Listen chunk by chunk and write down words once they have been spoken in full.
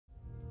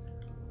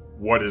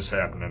What is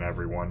happening,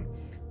 everyone?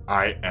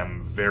 I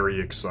am very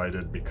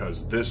excited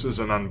because this is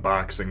an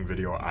unboxing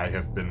video I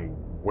have been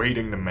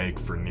waiting to make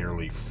for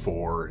nearly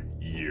 4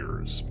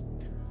 years.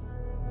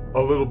 A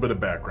little bit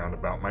of background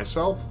about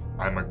myself.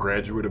 I'm a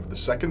graduate of the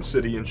Second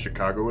City in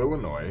Chicago,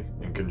 Illinois,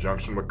 in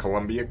conjunction with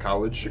Columbia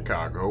College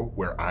Chicago,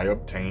 where I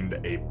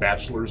obtained a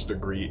bachelor's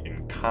degree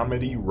in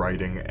comedy,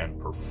 writing, and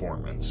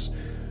performance.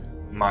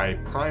 My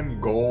prime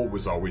goal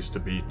was always to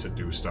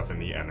do stuff in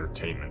the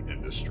entertainment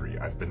industry.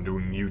 I've been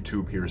doing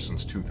YouTube here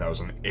since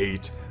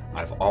 2008.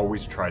 I've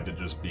always tried to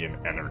just be an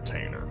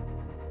entertainer.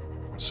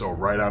 So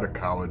right out of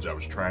college, I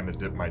was trying to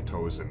dip my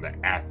toes into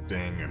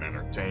acting and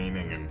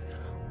entertaining and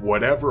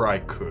whatever I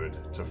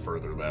could to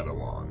further that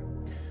along.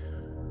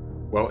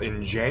 Well,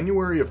 in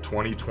January of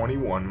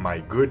 2021, my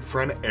good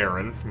friend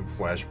Aaron from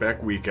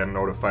Flashback Weekend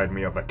notified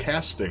me of a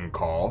casting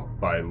call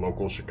by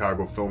local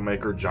Chicago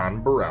filmmaker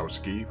John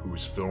Borowski,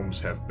 whose films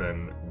have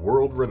been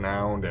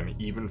world-renowned and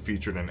even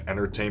featured in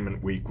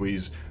Entertainment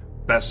Weekly's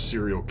best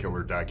serial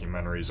killer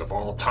documentaries of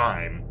all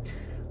time,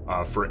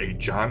 for a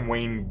John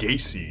Wayne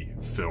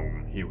Gacy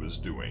film he was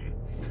doing.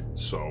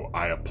 So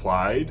I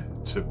applied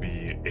to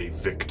be a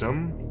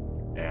victim,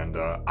 and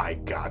I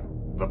got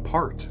the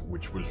part,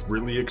 which was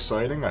really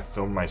exciting. I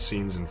filmed my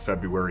scenes in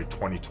February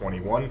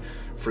 2021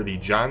 for the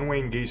John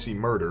Wayne Gacy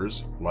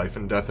Murders, Life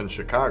and Death in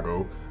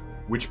Chicago,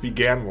 which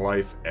began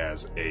life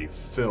as a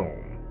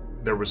film.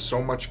 There was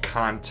so much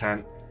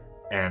content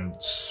and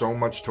so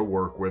much to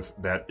work with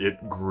that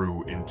it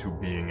grew into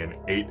being an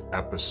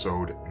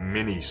 8-episode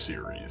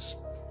miniseries.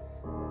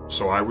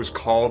 So I was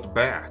called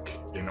back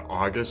in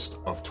August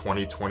of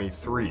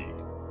 2023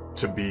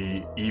 to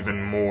be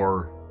even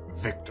more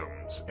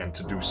victims and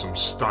to do some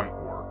stunt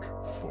work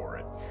for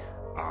it.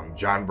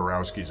 John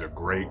Borowski's a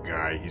great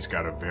guy. He's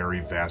got a very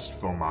vast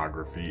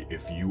filmography.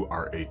 If you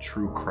are a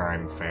true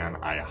crime fan,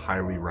 I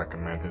highly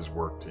recommend his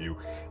work to you.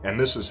 And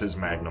this is his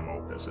magnum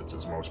opus. It's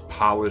his most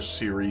polished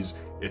series.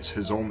 It's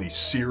his only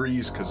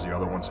series because the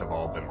other ones have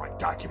all been like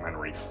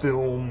documentary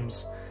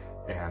films.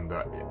 And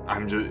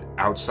I'm just,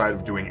 outside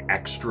of doing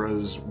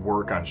extras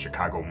work on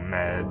Chicago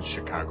Med,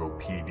 Chicago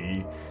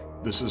PD,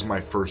 this is my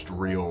first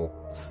real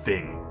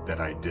thing that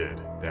I did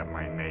that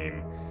my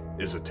name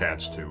is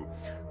attached to.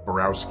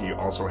 Borowski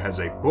also has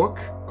a book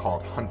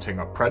called Hunting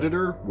a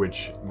Predator,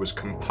 which was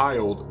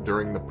compiled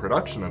during the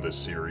production of this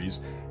series,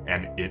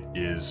 and it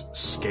is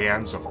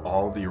scans of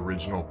all the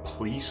original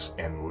police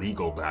and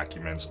legal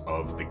documents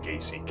of the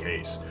Gacy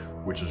case,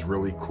 which is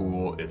really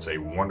cool. It's a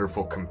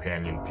wonderful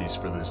companion piece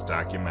for this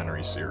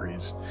documentary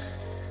series.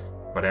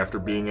 But after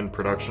being in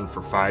production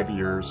for 5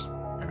 years,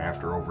 and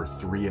after over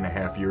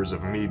 3.5 years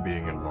of me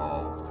being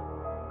involved,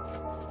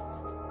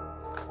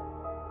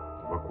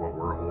 look what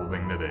we're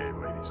holding today,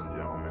 ladies and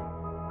gentlemen.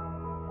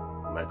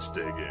 Let's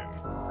dig in.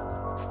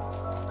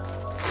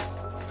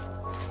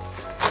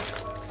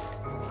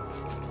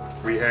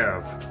 We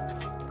have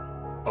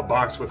a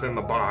box within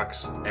the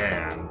box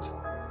and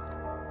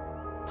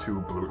 2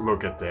 blue.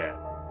 Look at that.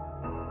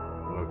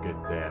 Look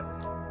at that.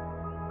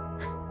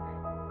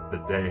 The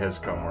day has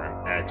come where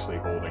I'm actually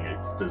holding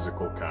a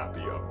physical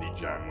copy of the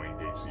John Wayne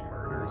Gacy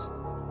Murders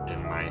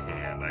in my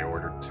hand. I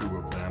ordered 2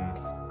 of them.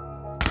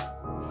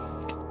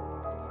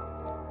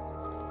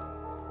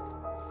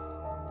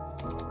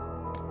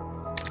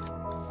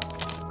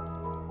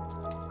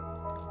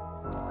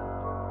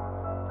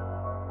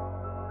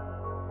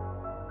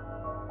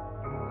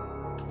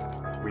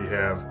 We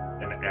have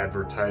an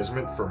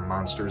advertisement for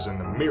Monsters in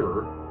the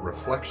Mirror,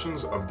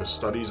 Reflections of the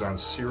Studies on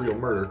Serial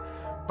Murder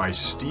by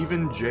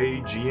Stephen J.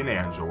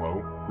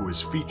 Gianangelo, who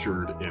is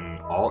featured in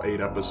all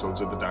 8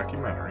 episodes of the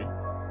documentary.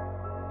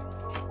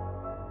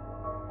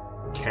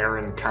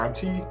 Karen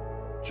Conti,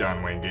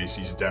 John Wayne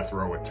Gacy's death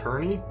row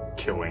attorney,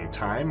 Killing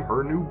Time,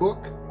 her new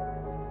book.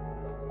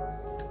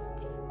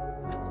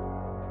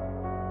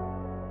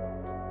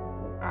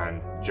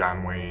 On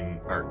John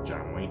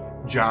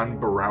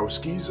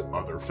Borowski's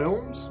other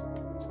films.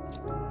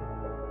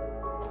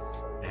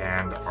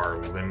 And our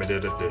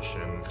limited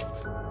edition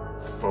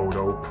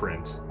photo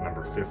print,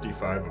 number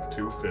 55 of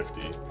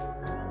 250,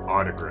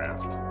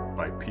 autographed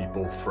by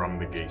people from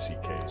the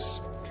Gacy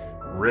case.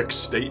 Rick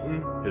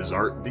Staten, his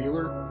art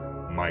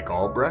dealer, Mike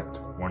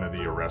Albrecht, one of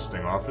the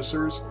arresting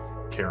officers,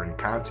 Karen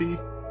Conti,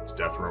 his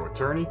death row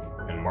attorney,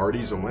 and Marty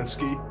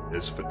Zielinski,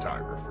 his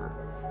photographer.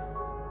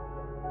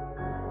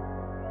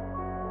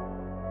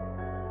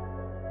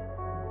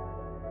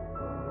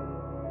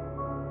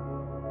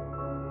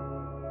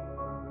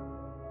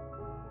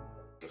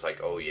 It's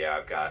like, oh yeah,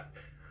 I've got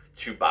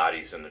 2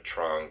 bodies in the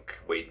trunk,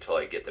 wait until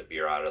I get the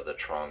beer out of the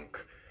trunk,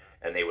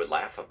 and they would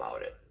laugh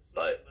about it.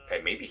 But,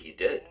 and maybe he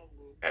did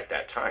at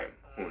that time,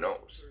 who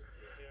knows?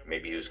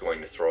 Maybe he was going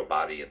to throw a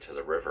body into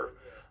the river.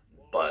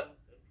 But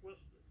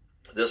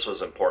this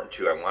was important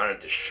too. I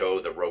wanted to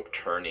show the rope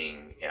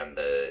turning and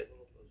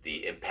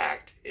the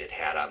impact it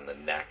had on the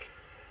neck.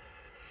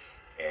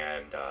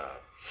 And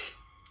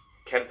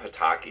Ken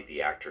Pataki,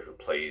 the actor who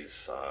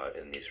plays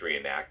in these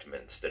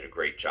reenactments, did a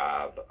great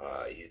job.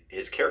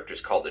 His character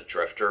is called a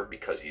drifter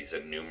because he's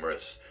in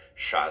numerous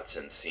shots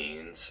and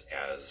scenes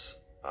as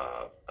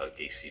a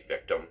Gacy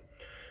victim,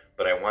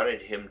 but I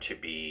wanted him to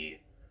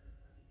be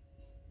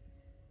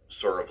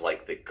sort of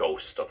like the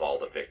ghost of all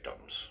the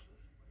victims.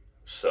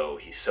 So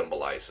he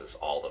symbolizes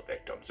all the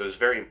victims. It was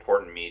very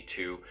important to me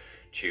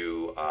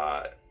to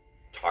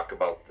talk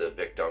about the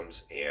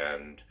victims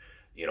and,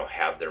 you know,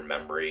 have their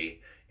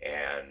memory,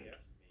 and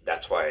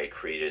that's why I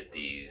created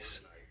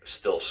these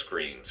still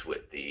screens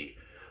with the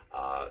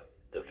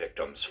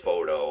victim's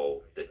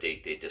photo, the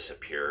date they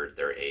disappeared,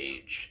 their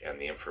age, and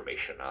the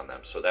information on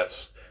them. So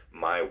that's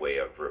my way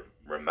of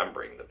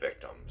remembering the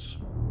victims.